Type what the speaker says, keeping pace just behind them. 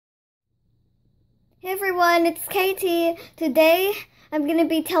Hey everyone, it's Katie. Today I'm going to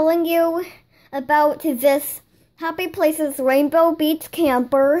be telling you about this Happy Places Rainbow Beach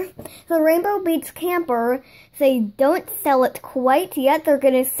Camper. The Rainbow Beach Camper, they don't sell it quite yet. They're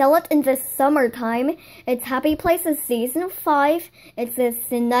going to sell it in the summertime. It's Happy Places Season 5. It's this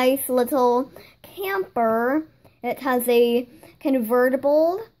nice little camper. It has a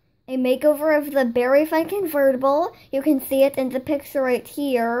convertible, a makeover of the very fun convertible. You can see it in the picture right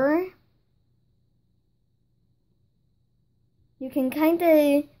here. You can kind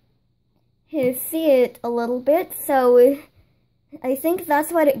of see it a little bit, so I think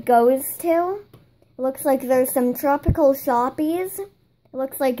that's what it goes to. It looks like there's some tropical shoppies. It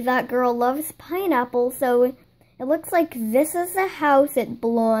looks like that girl loves pineapple, so it looks like this is the house it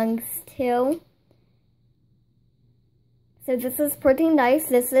belongs to. So this is pretty nice.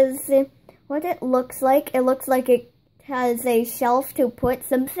 This is what it looks like. It looks like it has a shelf to put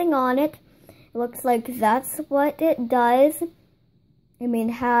something on it. It looks like that's what it does.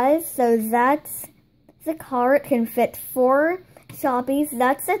 So that's the car. It can fit 4 shoppies.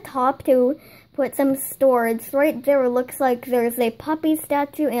 That's the top to put some storage. Right there, it looks like there's a puppy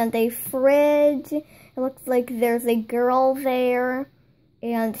statue and a fridge. It looks like there's a girl there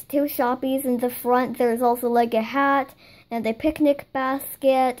and 2 shoppies in the front. There's also like a hat and a picnic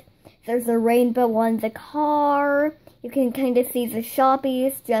basket. There's a rainbow on the car. You can kind of see the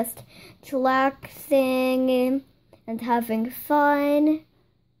shoppies just chillaxing and having fun.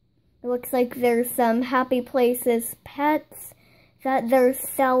 It looks like there's some Happy Places pets that they're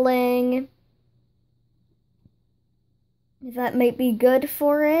selling that might be good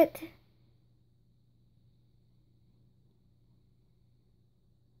for it.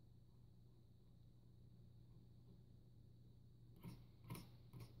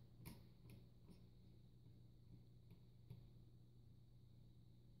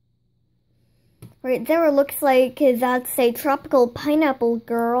 Right there, it looks like that's a tropical pineapple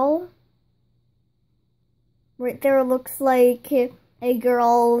girl. Right there, it looks like a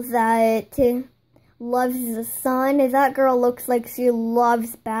girl that loves the sun. That girl looks like she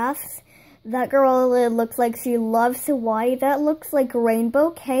loves baths. That girl looks like she loves Hawaii. That looks like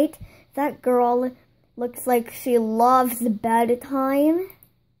Rainbow Kate. That girl looks like she loves bedtime.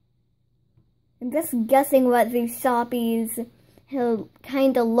 I'm just guessing what these shoppies he'll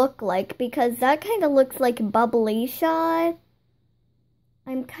kind of look like, because that kind of looks like Bubbly Shot.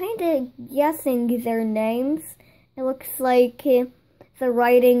 I'm kind of guessing their names. It looks like the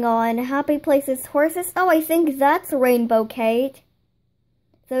writing on Happy Places horses. Oh, I think that's Rainbow Kate.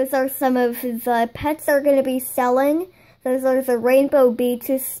 Those are some of the pets they're going to be selling. Those are the Rainbow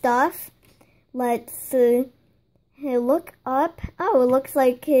Beach stuff. Let's look up. Oh, it looks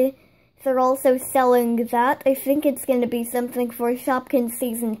like they're also selling that. I think it's going to be something for Shopkins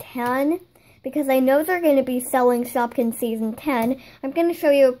Season 10, because I know they're going to be selling Shopkins Season 10. I'm going to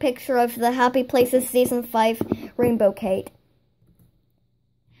show you a picture of the Happy Places Season 5 Rainbow Kate.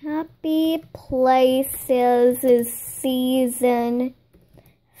 Happy Places Season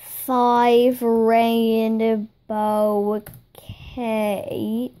 5 Rainbow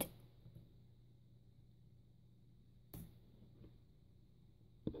Kate.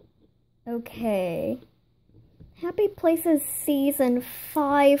 Okay. Happy Places Season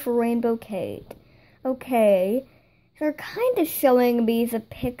 5 Rainbow Kate. Okay. They're kind of showing me the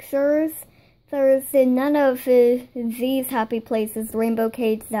pictures. There's none of these Happy Places Rainbow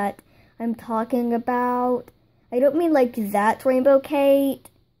Kates that I'm talking about. I don't mean like that Rainbow Kate,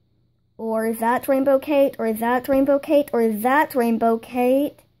 or that Rainbow Kate, or that Rainbow Kate, or that Rainbow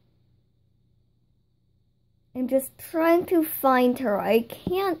Kate. I'm just trying to find her. I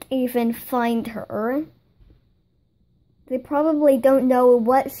can't even find her. They probably don't know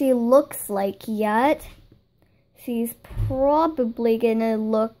what she looks like yet. She's probably gonna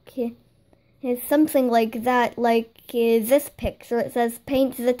look something like that, like this picture. It says,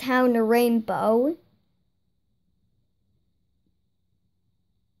 "Paint the town a rainbow."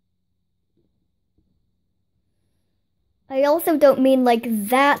 I also don't mean like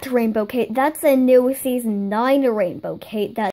that Rainbow Kate. That's a new Season 9 Rainbow Kate that